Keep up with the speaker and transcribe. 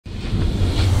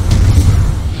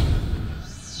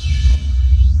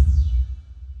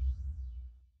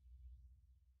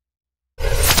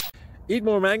Eat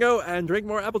more mango and drink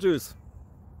more apple juice.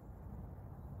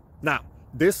 Now,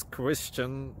 this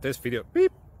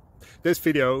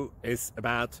video is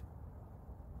about...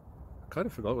 I kind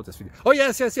of forgot what this video... Oh,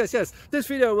 yes. This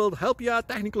video will help you out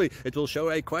technically. It will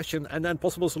show a question and then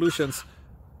possible solutions.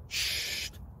 Shh.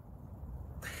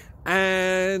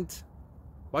 And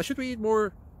why should we eat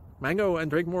more mango and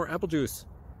drink more apple juice?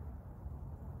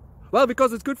 Well,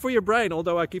 because it's good for your brain,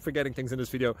 although I keep forgetting things in this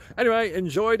video. Anyway,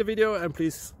 enjoy the video and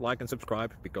please like and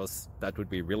subscribe, because that would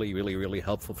be really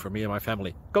helpful for me and my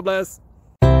family. God bless!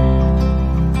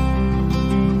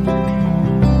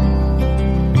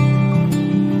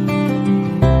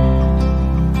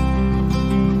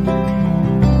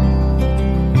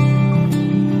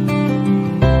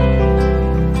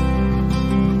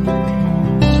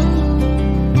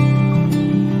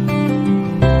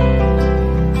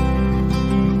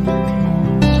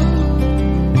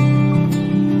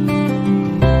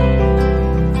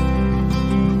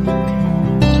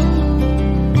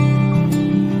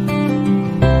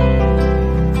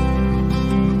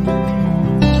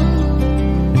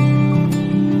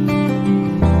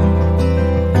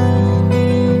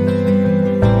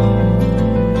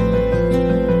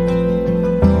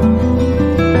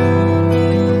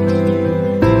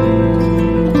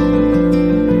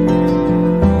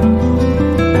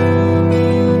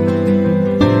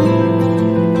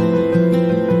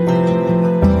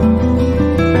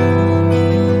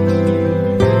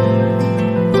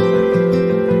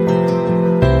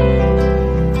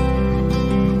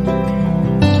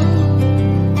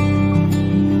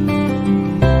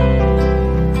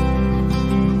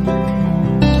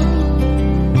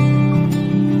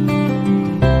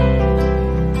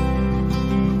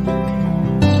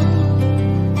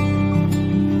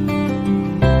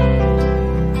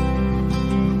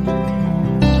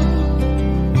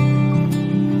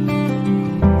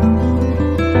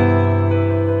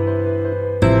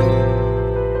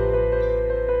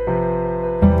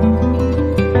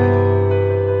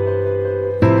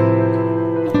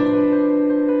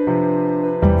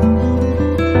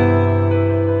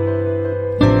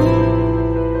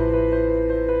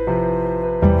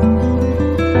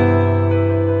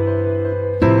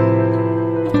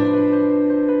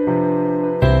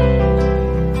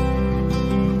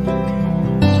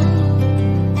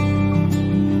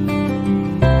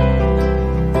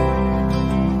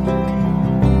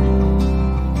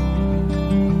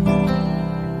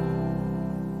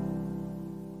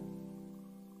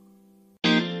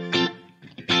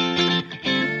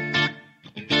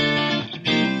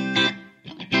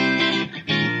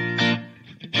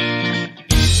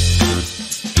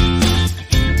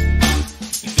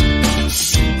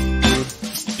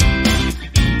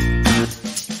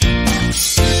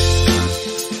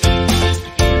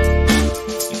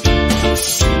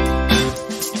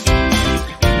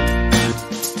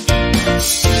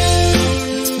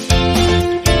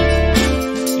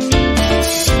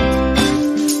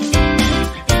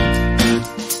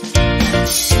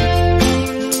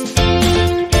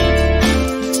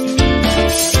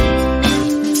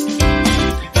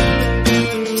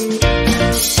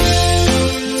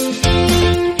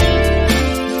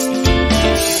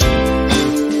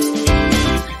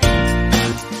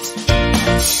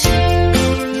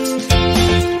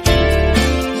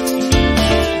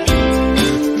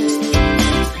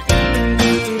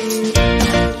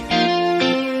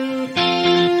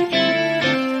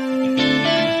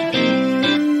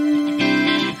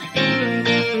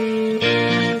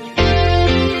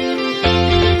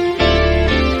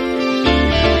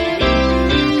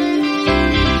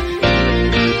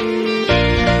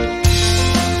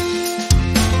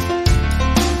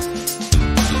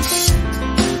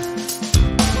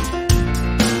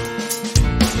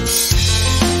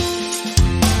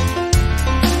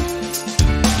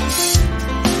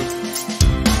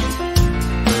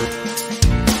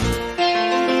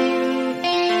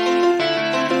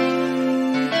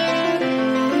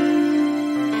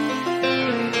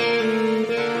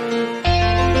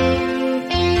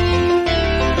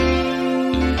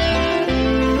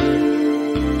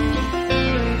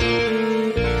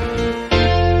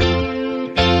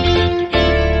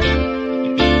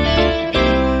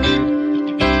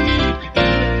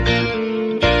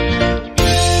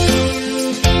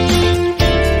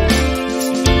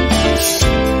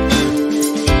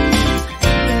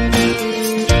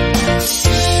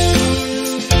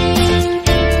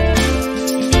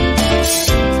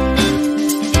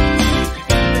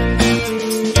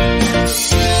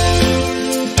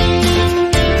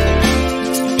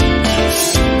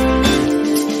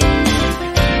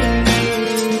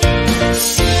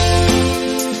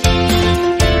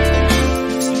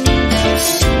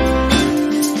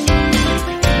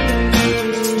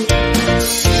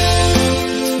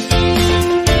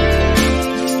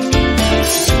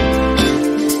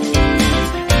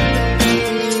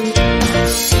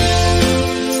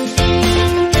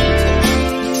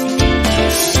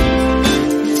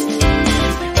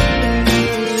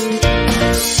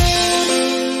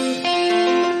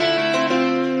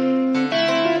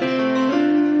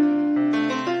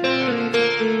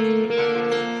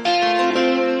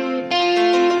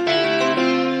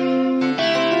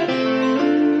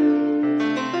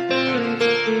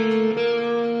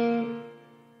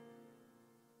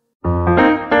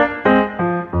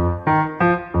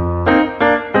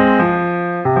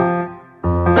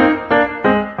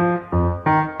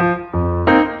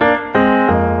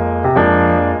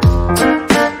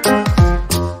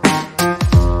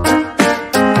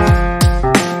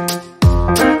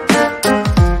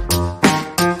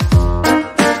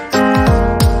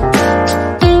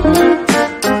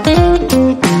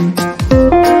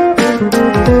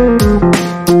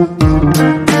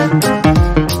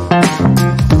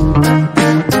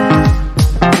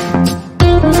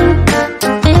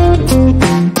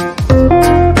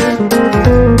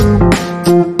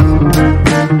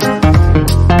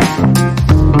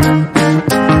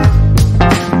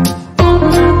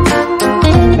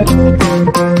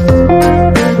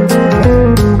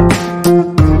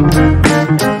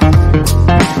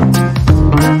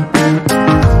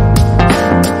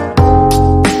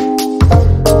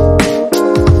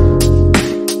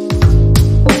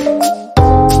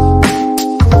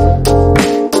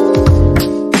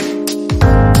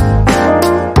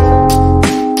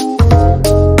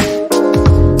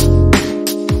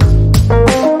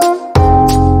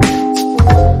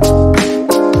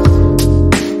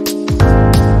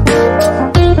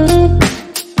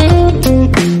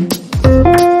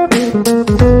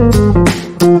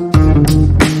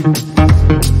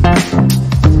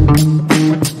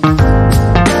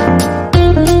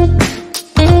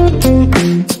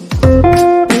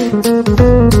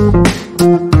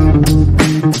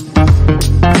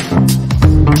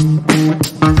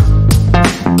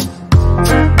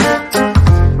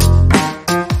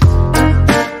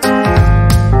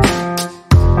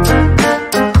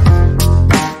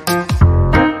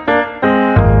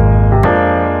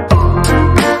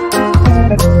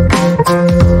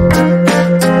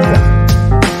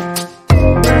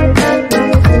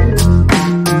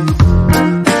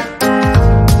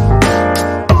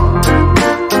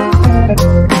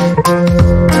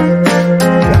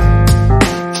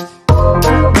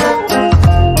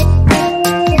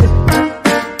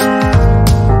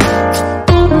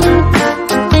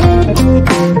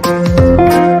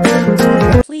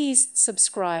 Please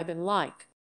subscribe and like.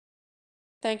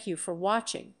 Thank you for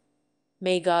watching.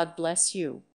 May God bless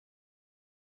you.